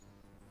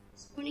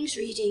Morning's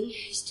reading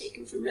is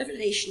taken from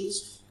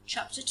Revelations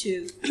chapter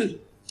 2,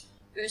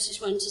 verses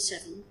 1 to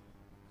 7.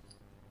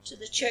 To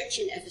the church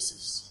in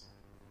Ephesus.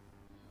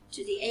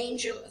 To the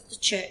angel of the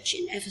church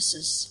in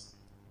Ephesus,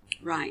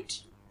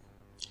 write.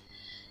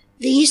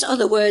 These are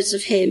the words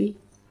of him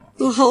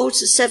who holds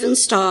the 7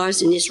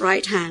 stars in his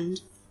right hand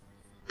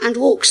and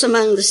walks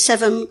among the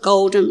 7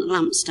 golden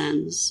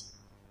lampstands.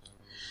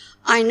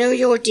 I know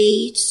your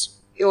deeds,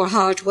 your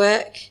hard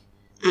work,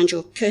 and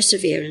your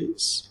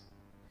perseverance.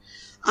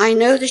 I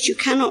know that you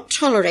cannot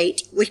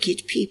tolerate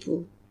wicked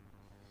people,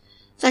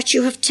 that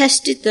you have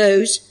tested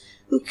those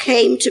who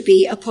claim to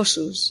be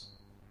apostles,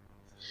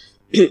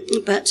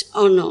 but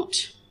are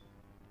not,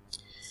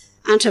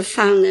 and have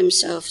found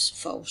themselves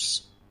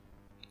false.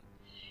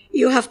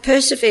 You have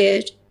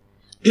persevered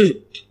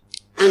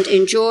and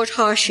endured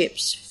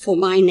hardships for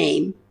my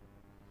name,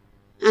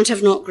 and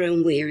have not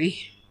grown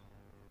weary.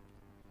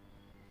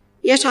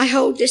 Yet I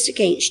hold this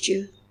against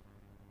you.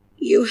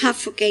 You have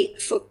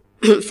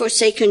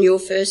forsaken your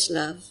first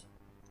love.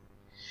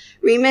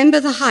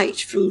 Remember the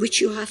height from which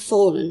you have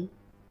fallen.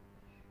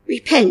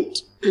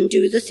 Repent and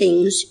do the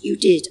things you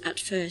did at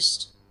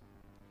first.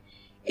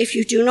 If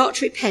you do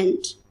not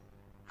repent,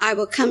 I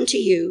will come to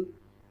you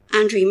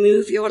and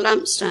remove your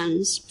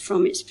lampstands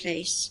from its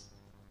place.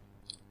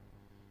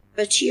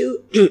 But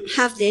you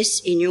have this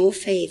in your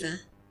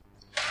favor.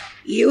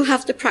 You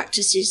have the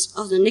practices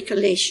of the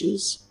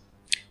Nicolaitans,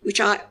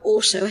 which I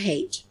also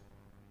hate.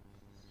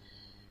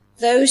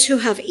 Those who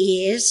have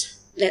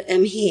ears, let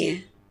them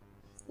hear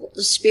what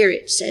the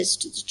Spirit says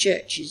to the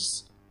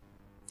churches.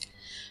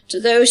 To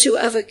those who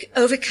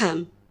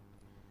overcome,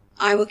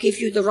 I will give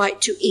you the right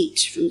to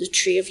eat from the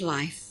tree of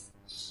life,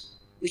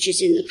 which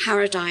is in the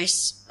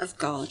paradise of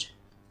God.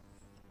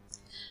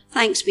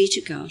 Thanks be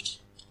to God.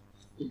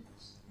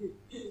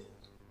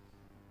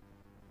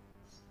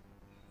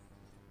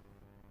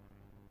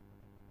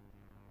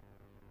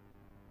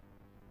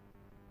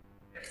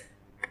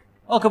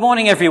 Well, good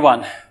morning,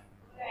 everyone.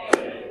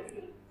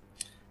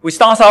 We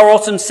start our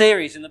autumn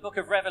series in the book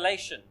of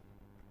Revelation.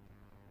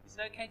 Is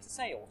it okay to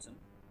say autumn?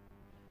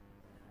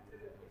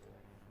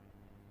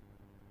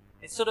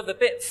 It's sort of a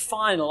bit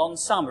final on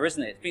summer,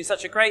 isn't it? It's been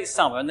such a great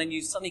summer, and then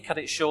you suddenly cut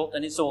it short,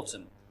 and it's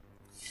autumn.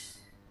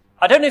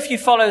 I don't know if you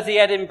follow the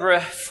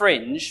Edinburgh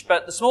Fringe,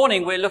 but this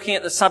morning we're looking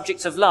at the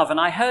subject of love, and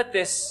I heard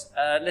this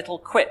little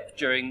quip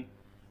during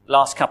the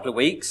last couple of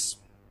weeks.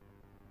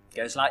 It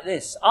goes like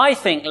this. I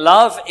think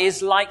love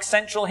is like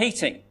central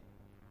heating.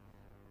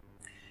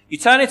 You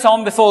turn it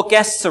on before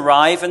guests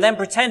arrive and then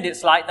pretend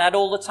it's like that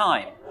all the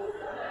time.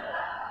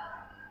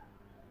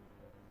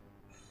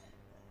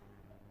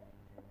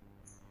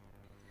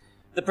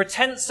 The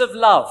pretense of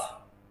love.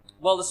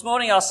 Well, this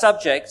morning our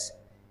subject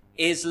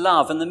is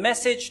love, and the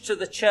message to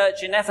the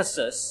church in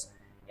Ephesus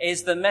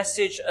is the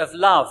message of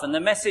love, and the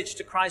message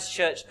to Christ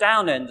Church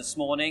Downend this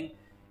morning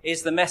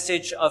is the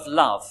message of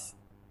love.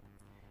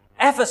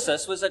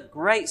 Ephesus was a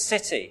great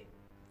city,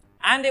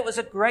 and it was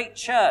a great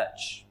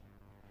church.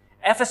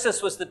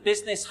 Ephesus was the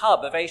business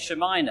hub of Asia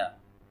Minor,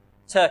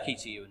 Turkey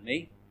to you and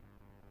me.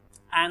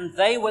 And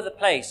they were the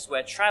place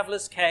where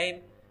travelers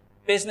came,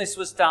 business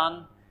was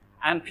done,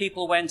 and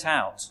people went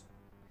out.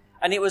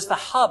 And it was the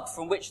hub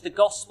from which the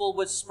gospel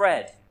would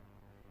spread.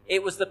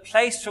 It was the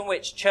place from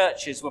which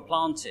churches were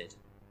planted.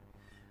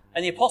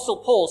 And the Apostle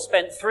Paul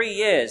spent 3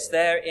 years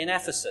there in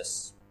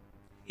Ephesus.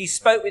 He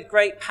spoke with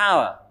great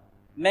power.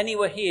 Many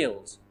were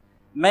healed.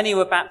 Many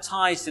were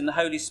baptized in the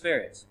Holy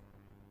Spirit.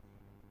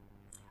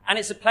 And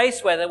it's a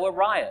place where there were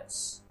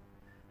riots.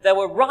 There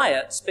were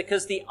riots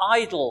because the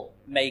idol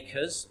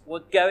makers were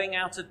going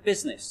out of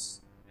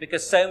business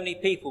because so many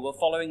people were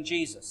following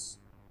Jesus.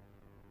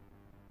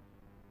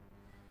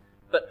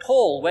 But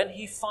Paul, when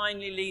he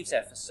finally leaves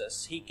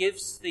Ephesus, he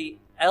gives the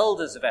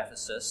elders of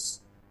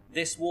Ephesus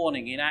this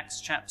warning in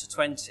Acts chapter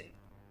 20.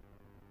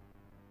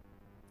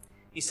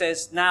 He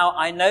says, Now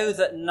I know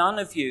that none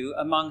of you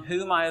among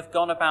whom I have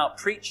gone about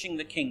preaching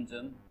the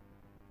kingdom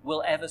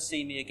will ever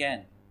see me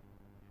again.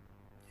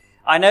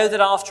 I know that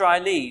after I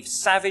leave,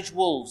 savage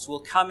wolves will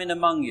come in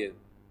among you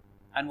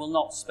and will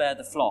not spare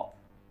the flock.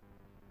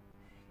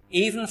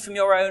 Even from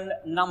your own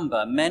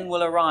number, men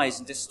will arise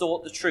and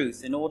distort the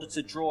truth in order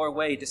to draw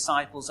away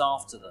disciples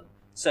after them.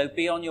 So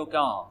be on your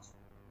guard.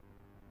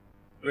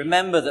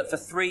 Remember that for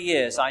 3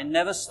 years I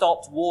never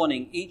stopped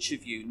warning each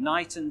of you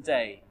night and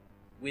day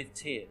with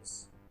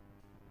tears.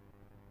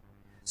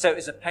 So it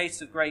was a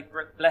place of great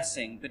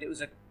blessing, but it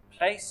was a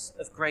place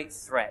of great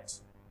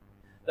threat.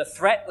 The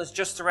threat was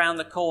just around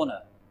the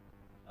corner.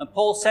 And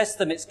Paul says to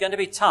them, it's going to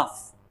be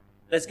tough.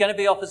 There's going to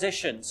be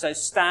opposition, so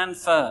stand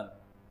firm.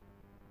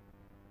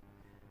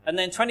 And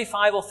then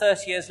 25 or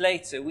 30 years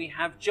later, we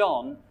have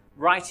John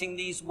writing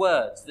these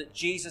words that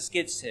Jesus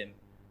gives him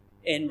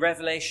in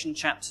Revelation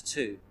chapter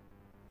 2.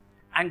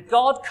 And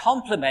God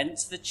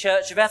compliments the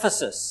church of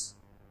Ephesus.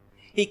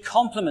 He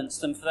compliments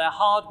them for their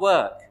hard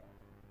work,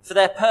 for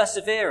their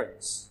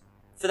perseverance,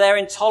 for their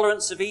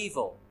intolerance of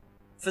evil,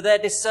 for their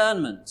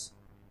discernment,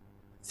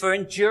 for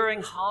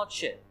enduring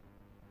hardship,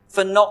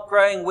 for not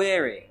growing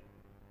weary.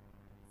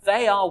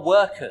 They are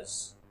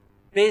workers.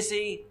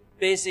 Busy,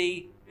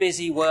 busy,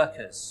 busy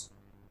workers.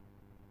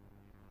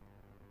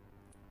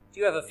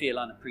 Do you ever feel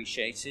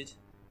unappreciated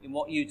in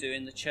what you do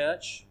in the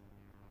church?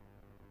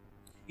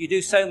 You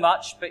do so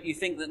much, but you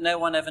think that no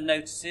one ever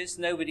notices,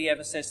 nobody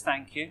ever says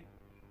thank you.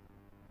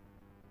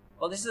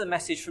 Well, this is a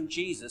message from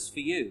Jesus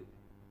for you.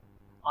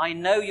 I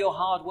know your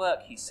hard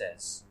work, he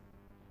says.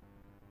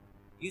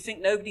 You think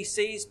nobody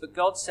sees, but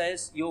God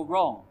says you're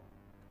wrong.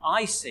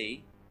 I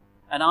see,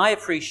 and I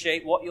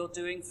appreciate what you're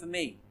doing for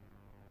me.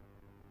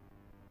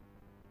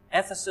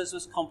 Ephesus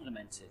was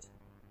complimented.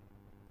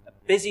 A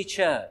busy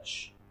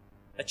church.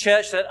 A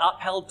church that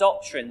upheld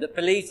doctrine, that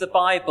believed the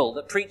Bible,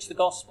 that preached the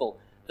gospel,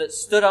 that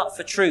stood up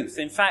for truth.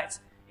 In fact,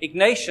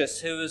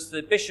 Ignatius, who was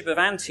the bishop of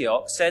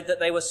Antioch, said that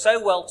they were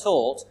so well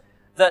taught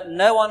that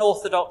no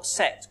unorthodox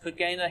sect could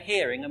gain a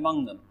hearing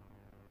among them.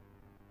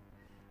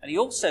 And he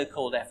also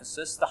called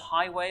Ephesus the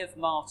highway of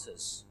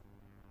martyrs.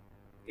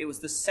 It was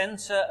the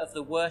center of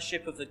the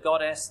worship of the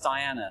goddess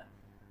Diana.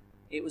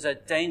 It was a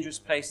dangerous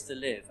place to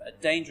live, a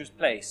dangerous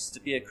place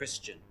to be a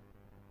Christian.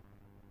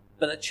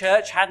 But the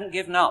church hadn't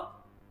given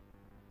up.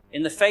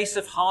 In the face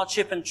of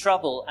hardship and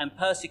trouble and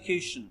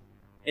persecution,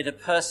 it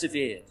had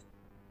persevered.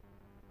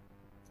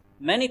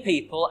 Many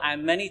people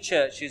and many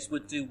churches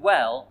would do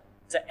well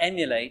to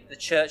emulate the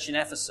church in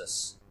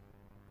Ephesus.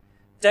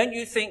 Don't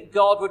you think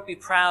God would be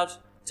proud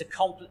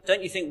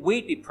don't you think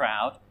we'd be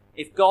proud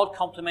if God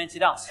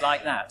complimented us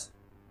like that?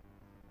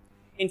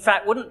 In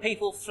fact, wouldn't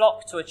people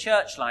flock to a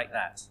church like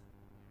that?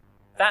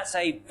 That's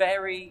a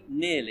very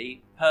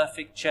nearly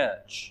perfect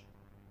church.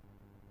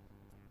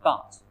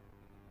 But,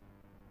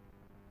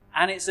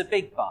 and it's a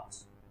big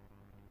but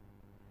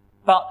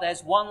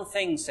there's one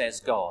thing,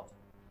 says God.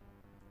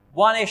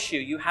 One issue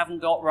you haven't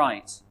got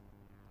right.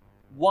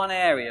 One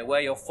area where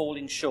you're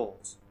falling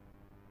short.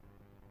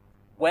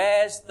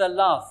 Where's the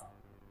love?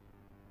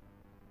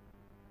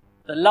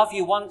 The love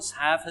you once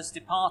have has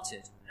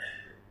departed.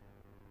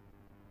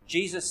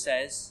 Jesus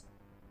says,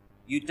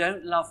 you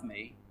don't love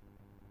me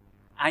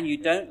and you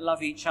don't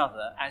love each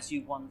other as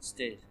you once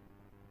did.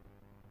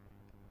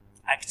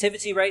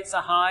 Activity rates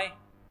are high,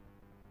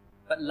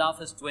 but love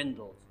has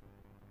dwindled.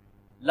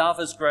 Love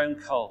has grown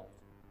cold.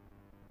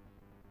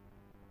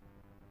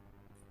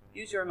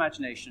 Use your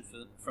imagination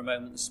for a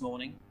moment this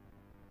morning.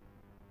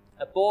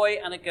 A boy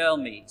and a girl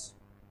meet.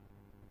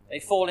 They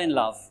fall in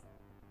love.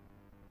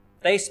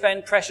 They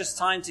spend precious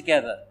time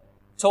together,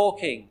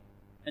 talking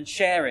and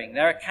sharing.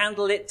 There are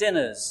candlelit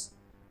dinners,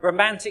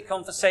 romantic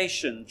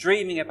conversation,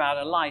 dreaming about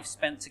a life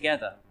spent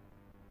together.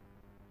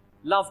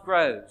 Love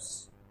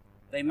grows.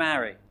 They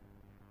marry,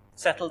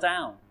 settle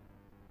down,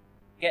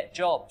 get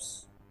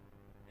jobs,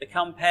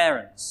 become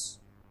parents.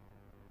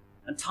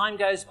 And time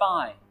goes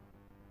by.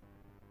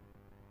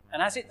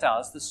 And as it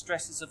does, the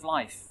stresses of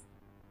life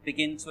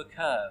begin to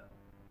occur.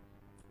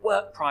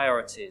 Work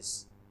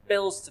priorities,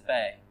 bills to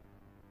pay,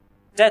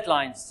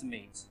 deadlines to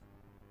meet,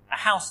 a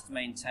house to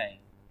maintain,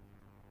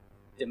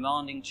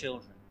 demanding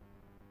children.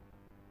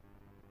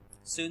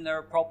 Soon there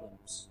are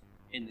problems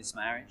in this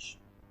marriage.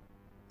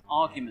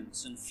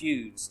 Arguments and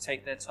feuds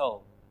take their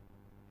toll.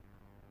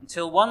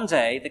 Until one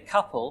day, the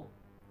couple,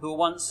 who were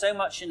once so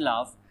much in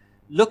love,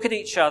 look at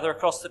each other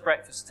across the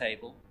breakfast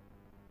table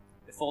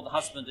before the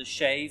husband has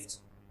shaved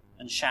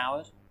and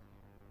showered,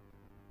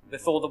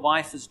 before the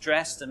wife has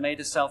dressed and made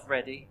herself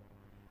ready,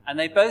 and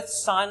they both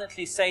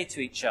silently say to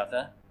each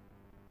other,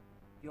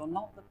 "You're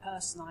not the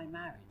person I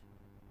married."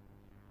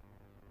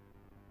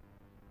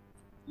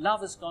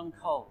 Love has gone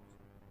cold.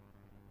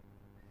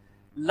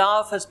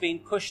 Love has been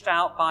pushed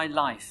out by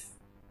life.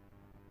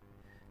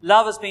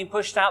 Love has been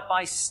pushed out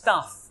by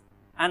stuff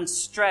and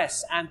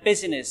stress and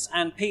busyness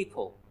and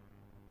people.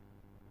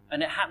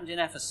 And it happened in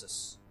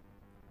Ephesus.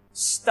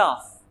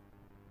 Stuff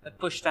had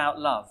pushed out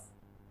love.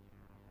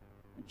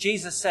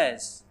 Jesus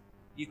says,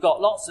 you've got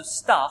lots of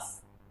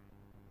stuff,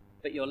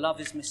 but your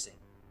love is missing.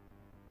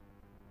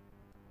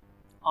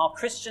 Our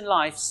Christian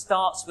life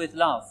starts with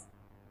love.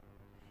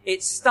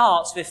 It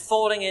starts with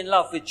falling in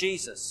love with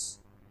Jesus.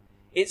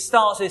 It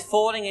starts with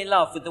falling in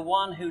love with the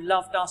one who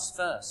loved us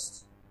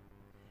first.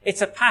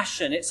 It's a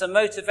passion, it's a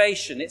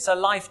motivation, it's a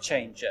life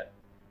changer.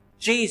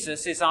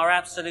 Jesus is our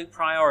absolute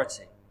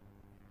priority.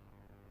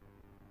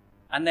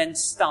 And then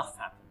stuff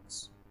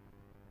happens.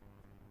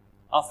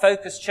 Our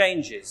focus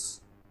changes.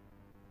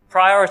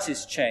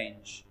 Priorities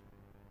change.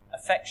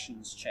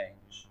 Affections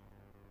change.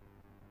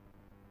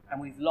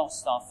 And we've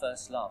lost our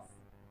first love.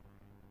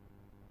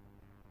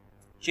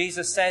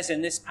 Jesus says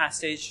in this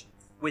passage,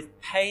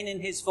 with pain in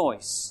his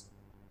voice,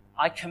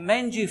 "I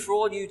commend you for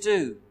all you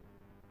do,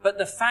 but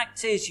the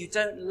fact is you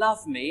don't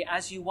love me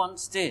as you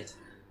once did."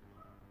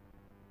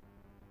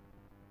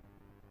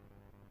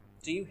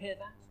 Do you hear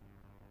that?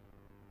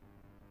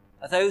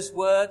 Are those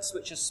words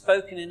which are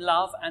spoken in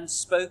love and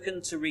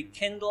spoken to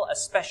rekindle a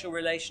special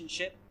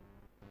relationship?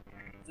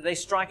 Do they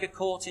strike a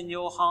chord in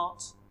your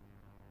heart?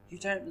 You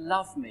don't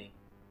love me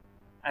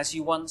as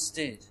you once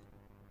did.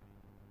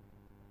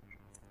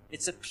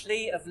 It's a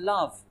plea of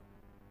love.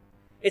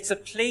 It's a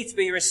plea to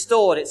be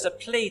restored. It's a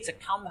plea to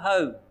come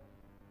home.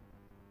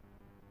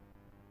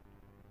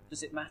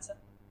 Does it matter?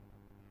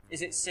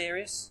 Is it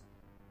serious?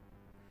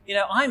 You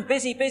know, I'm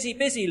busy, busy,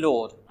 busy,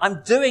 Lord.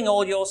 I'm doing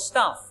all your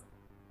stuff.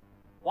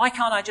 Why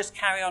can't I just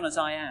carry on as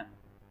I am?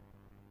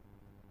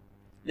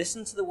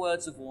 Listen to the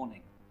words of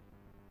warning.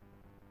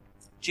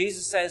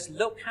 Jesus says,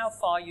 look how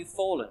far you've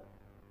fallen.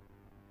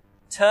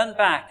 Turn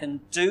back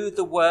and do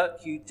the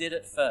work you did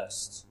at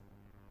first.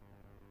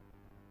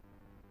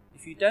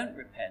 If you don't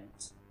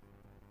repent,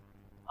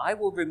 I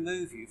will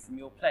remove you from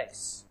your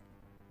place.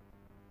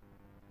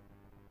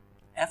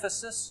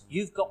 Ephesus,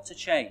 you've got to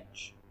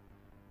change.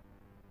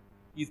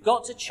 You've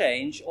got to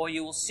change or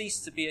you will cease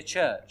to be a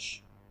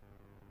church.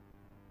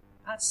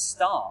 That's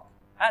stark.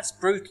 That's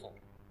brutal.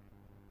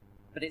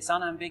 But it's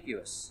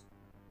unambiguous.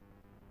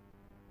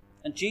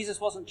 And Jesus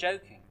wasn't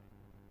joking.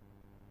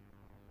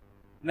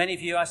 Many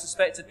of you, I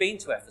suspect, have been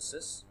to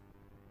Ephesus.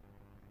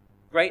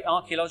 Great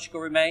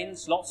archaeological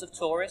remains, lots of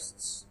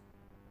tourists.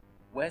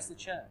 Where's the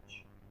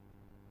church?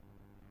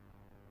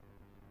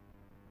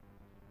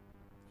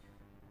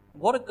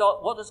 What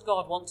does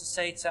God want to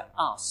say to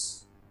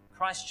us,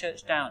 Christ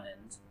Church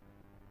Downend,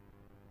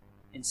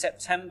 in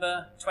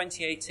September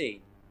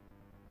 2018?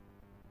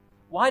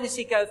 Why does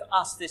he give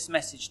us this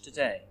message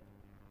today?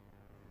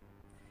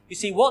 You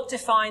see, what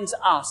defines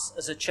us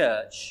as a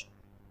church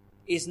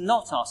is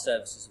not our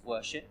services of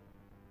worship.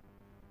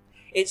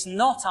 It's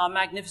not our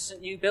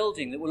magnificent new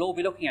building that we'll all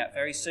be looking at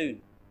very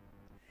soon.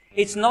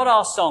 It's not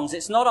our songs,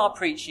 it's not our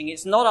preaching,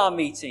 it's not our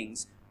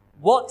meetings.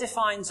 What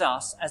defines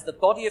us as the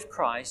body of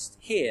Christ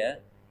here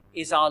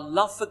is our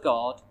love for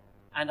God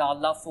and our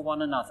love for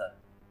one another.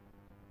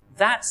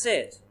 That's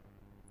it.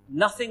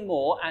 Nothing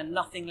more and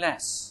nothing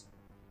less.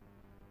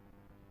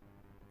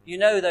 You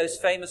know those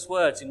famous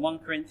words in 1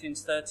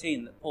 Corinthians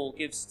 13 that Paul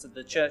gives to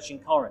the church in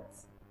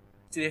Corinth,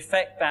 to the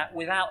effect that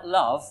without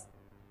love,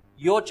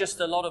 you're just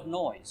a lot of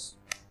noise.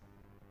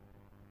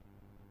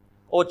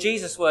 Or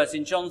Jesus' words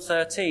in John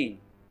 13,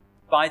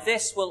 by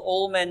this will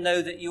all men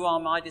know that you are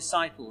my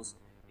disciples,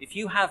 if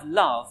you have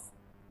love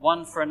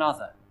one for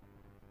another.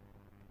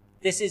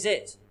 This is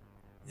it.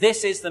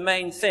 This is the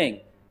main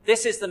thing.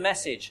 This is the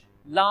message.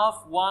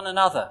 Love one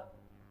another.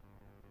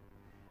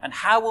 And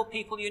how will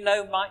people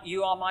know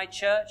you are my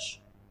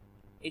church?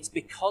 It's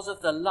because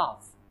of the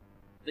love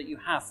that you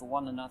have for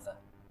one another.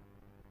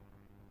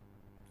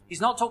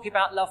 He's not talking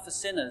about love for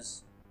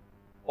sinners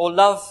or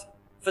love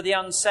for the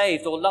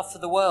unsaved or love for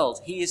the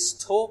world. He is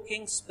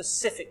talking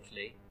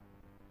specifically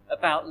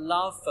about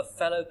love for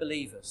fellow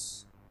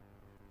believers.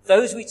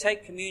 Those we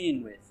take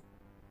communion with.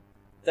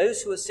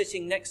 Those who are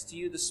sitting next to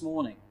you this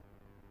morning.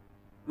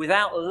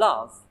 Without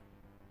love,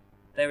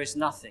 there is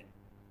nothing.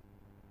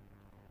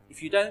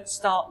 If you don't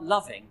start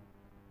loving,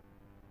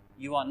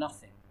 you are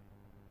nothing.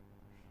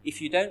 If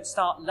you don't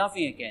start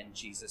loving again,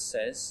 Jesus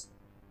says,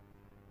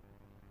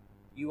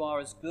 you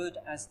are as good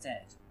as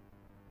dead.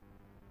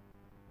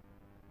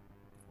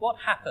 What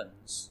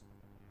happens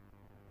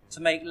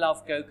to make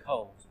love go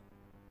cold?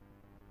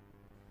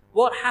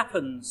 What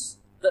happens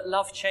that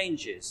love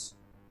changes?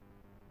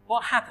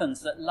 What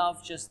happens that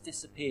love just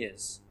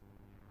disappears?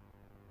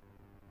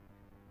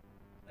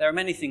 There are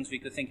many things we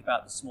could think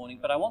about this morning,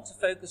 but I want to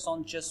focus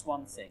on just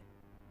one thing.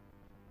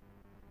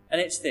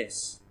 And it's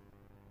this.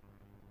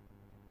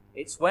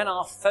 It's when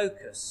our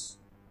focus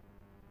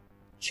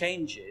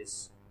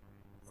changes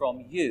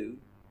from you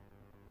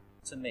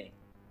to me.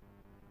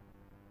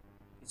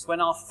 It's when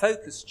our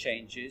focus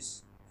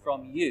changes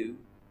from you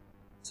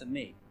to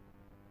me.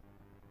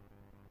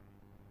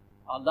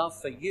 Our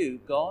love for you,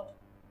 God,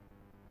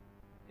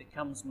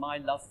 becomes my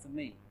love for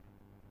me.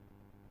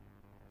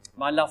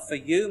 My love for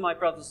you, my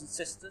brothers and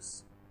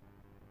sisters,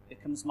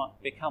 becomes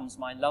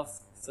my love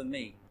for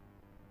me.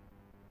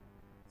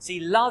 See,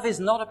 love is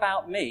not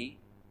about me,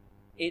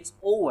 it's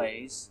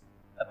always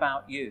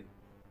about you.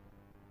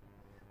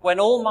 When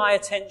all my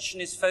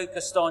attention is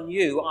focused on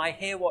you, I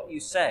hear what you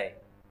say.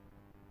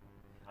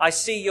 I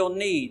see your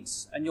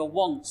needs and your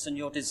wants and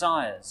your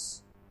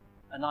desires,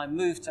 and I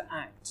move to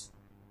act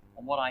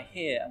on what I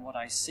hear and what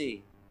I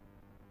see.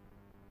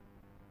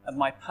 And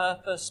my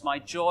purpose, my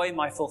joy,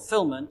 my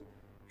fulfillment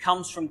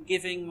comes from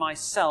giving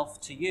myself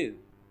to you.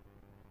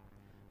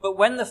 But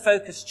when the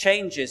focus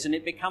changes and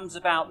it becomes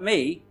about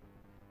me,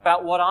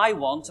 about what I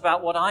want,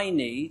 about what I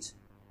need,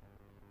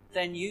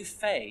 then you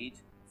fade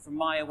from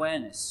my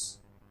awareness,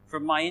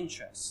 from my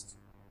interest,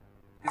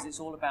 because it's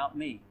all about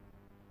me.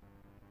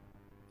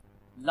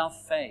 Love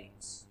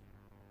fades.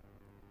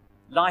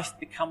 Life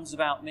becomes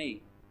about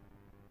me.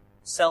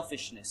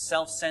 Selfishness,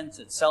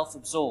 self-centered,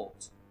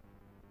 self-absorbed.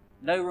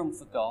 No room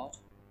for God.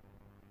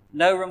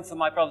 No room for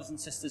my brothers and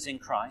sisters in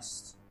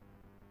Christ.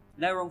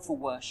 No room for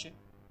worship.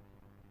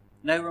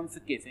 No room for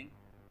giving.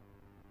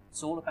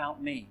 It's all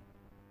about me.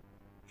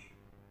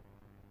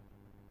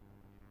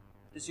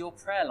 Does your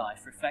prayer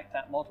life reflect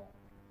that model?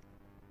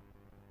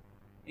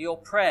 Are your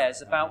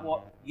prayers about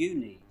what you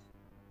need?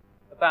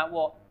 About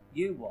what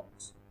you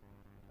want?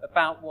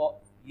 About what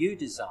you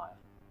desire?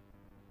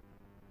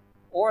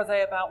 Or are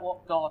they about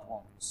what God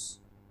wants?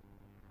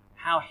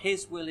 How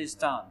His will is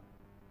done?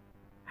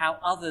 How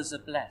others are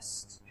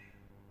blessed?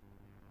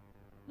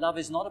 Love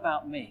is not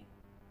about me.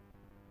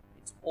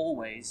 It's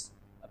always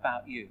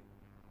about you.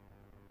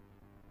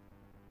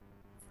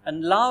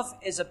 And love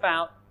is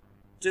about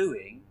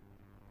doing,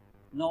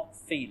 not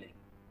feeling.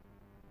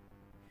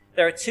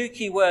 There are two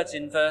key words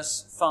in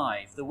verse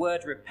 5, the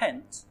word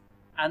repent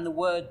and the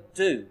word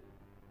do.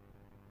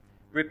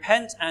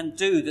 Repent and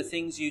do the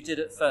things you did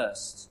at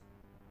first.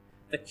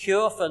 The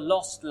cure for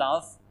lost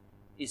love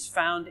is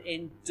found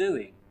in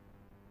doing.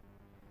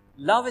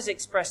 Love is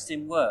expressed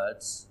in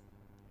words,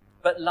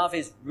 but love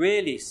is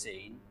really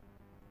seen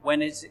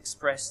when it's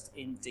expressed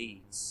in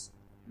deeds.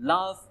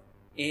 Love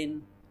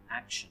in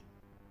action.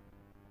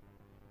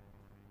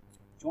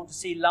 Do you want to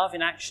see love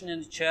in action in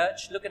the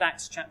church? Look at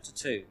Acts chapter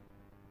 2.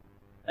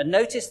 And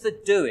notice the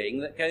doing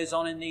that goes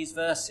on in these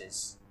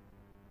verses.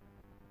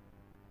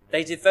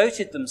 They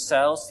devoted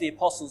themselves to the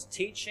apostles'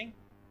 teaching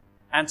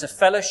and to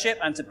fellowship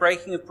and to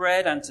breaking of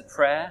bread and to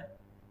prayer.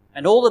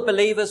 And all the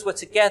believers were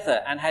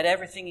together and had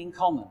everything in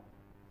common.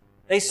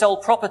 They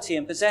sold property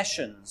and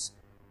possessions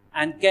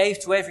and gave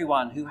to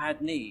everyone who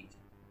had need.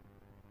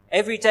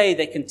 Every day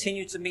they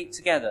continued to meet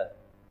together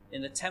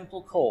in the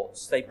temple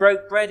courts. They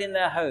broke bread in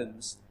their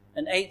homes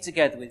and ate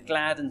together with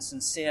glad and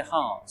sincere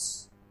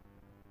hearts.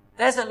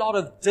 There's a lot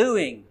of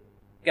doing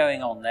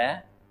going on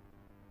there.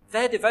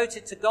 They're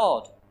devoted to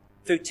God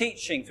through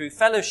teaching, through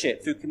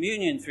fellowship, through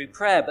communion, through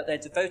prayer, but they're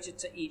devoted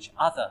to each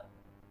other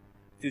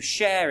through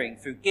sharing,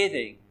 through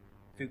giving,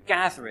 through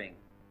gathering,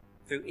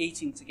 through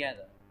eating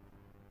together.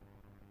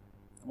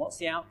 And what's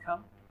the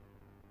outcome?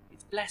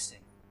 It's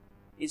blessing.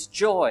 It's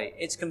joy.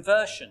 It's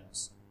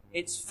conversions.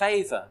 It's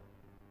favour.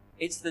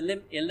 It's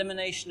the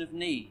elimination of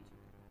need.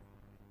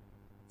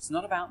 It's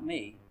not about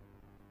me.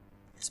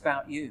 It's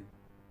about you.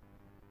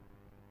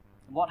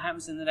 And what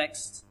happens in the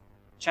next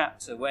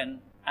chapter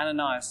when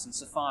Ananias and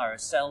Sapphira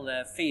sell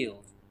their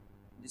field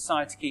and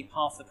decide to keep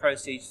half the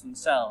proceeds for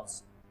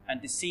themselves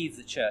and deceive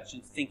the church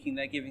into thinking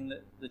they're giving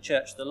the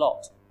church the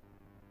lot?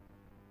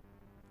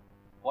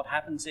 What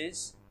happens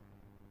is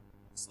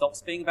it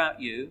stops being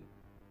about you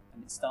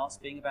and it starts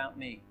being about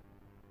me.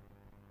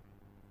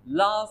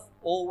 Love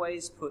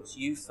always puts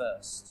you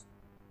first.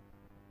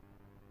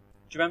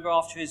 Do you remember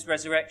after his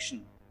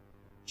resurrection,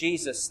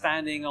 Jesus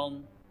standing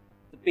on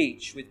the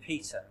beach with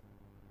Peter?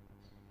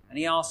 And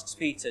he asks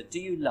Peter, do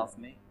you love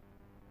me?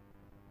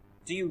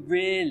 Do you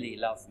really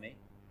love me?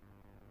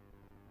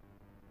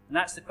 And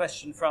that's the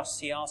question for us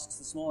he asks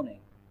this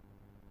morning.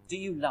 Do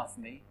you love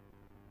me?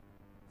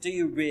 Do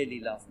you really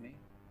love me?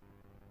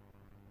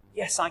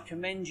 Yes, I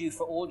commend you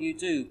for all you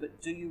do,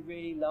 but do you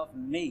really love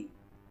me?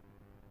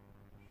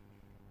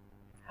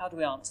 How do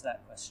we answer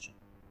that question?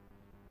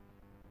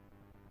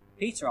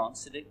 Peter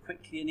answered it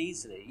quickly and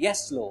easily.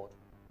 Yes, Lord,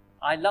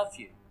 I love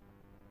you.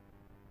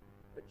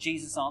 But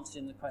Jesus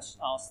answered him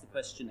asked the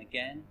question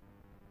again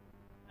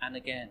and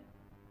again.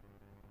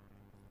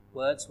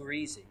 Words were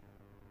easy,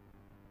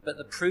 but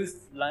the proof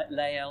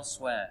lay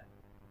elsewhere.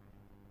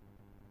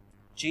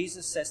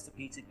 Jesus says to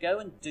Peter, go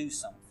and do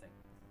something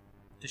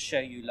to show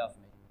you love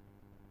me.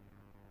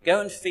 Go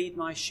and feed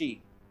my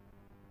sheep.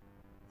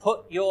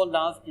 Put your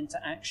love into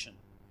action.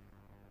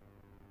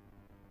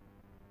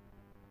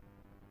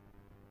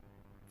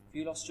 Have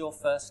you lost your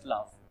first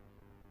love?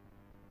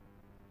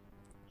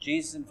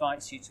 Jesus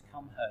invites you to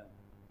come home,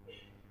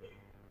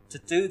 to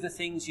do the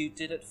things you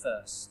did at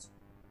first,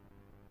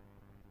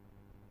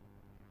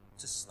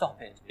 to stop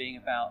it being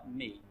about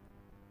me,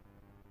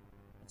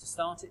 and to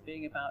start it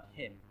being about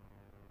him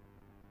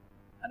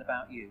and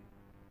about you.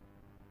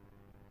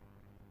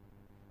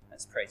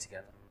 Let's pray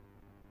together.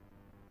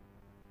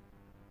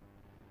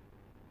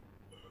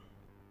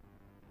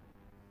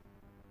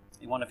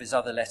 In one of his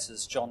other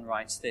letters, John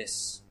writes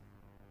this.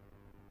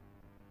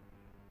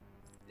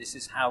 This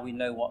is how we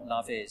know what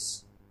love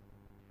is.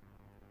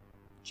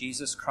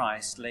 Jesus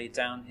Christ laid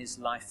down his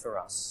life for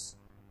us,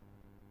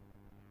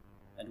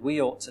 and we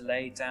ought to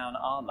lay down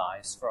our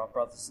lives for our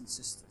brothers and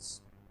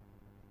sisters.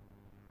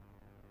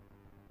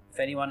 If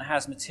anyone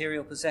has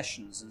material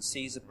possessions and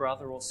sees a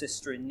brother or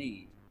sister in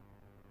need,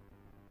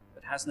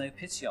 but has no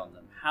pity on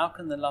them, how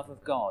can the love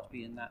of God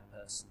be in that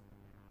person?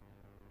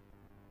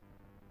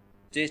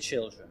 Dear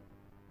children,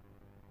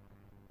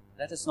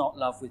 let us not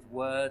love with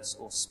words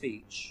or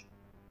speech,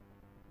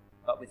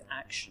 but with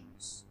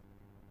actions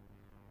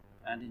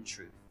and in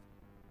truth.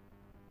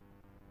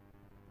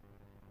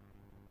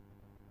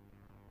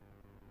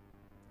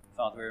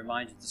 Father, we're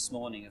reminded this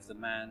morning of the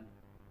man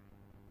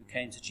who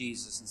came to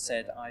Jesus and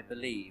said, I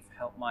believe,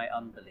 help my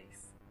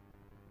unbelief.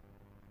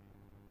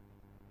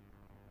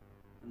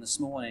 And this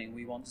morning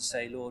we want to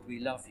say, Lord, we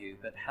love you,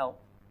 but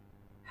help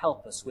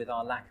us with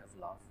our lack of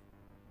love.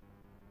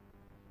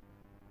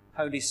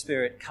 Holy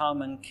Spirit,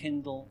 come and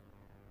kindle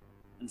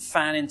and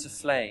fan into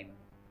flame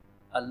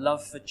a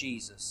love for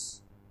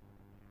Jesus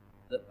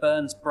that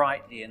burns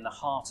brightly in the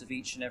heart of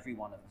each and every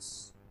one of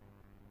us.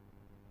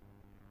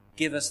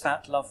 Give us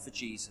that love for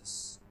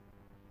Jesus,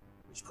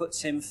 which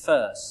puts him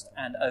first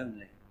and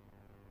only.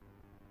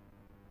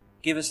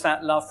 Give us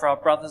that love for our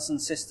brothers and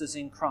sisters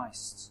in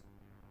Christ,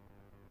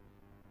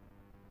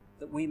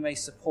 that we may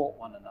support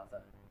one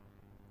another,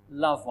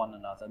 love one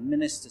another,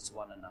 minister to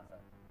one another,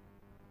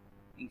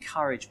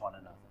 encourage one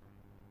another.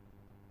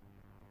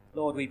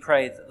 Lord, we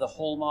pray that the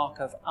hallmark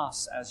of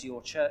us as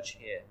your church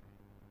here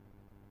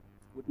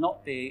would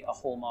not be a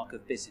hallmark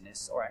of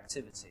busyness or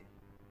activity,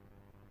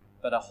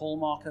 but a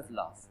hallmark of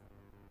love.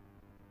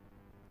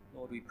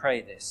 Lord, we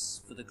pray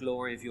this for the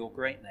glory of your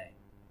great name.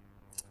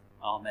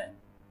 Amen.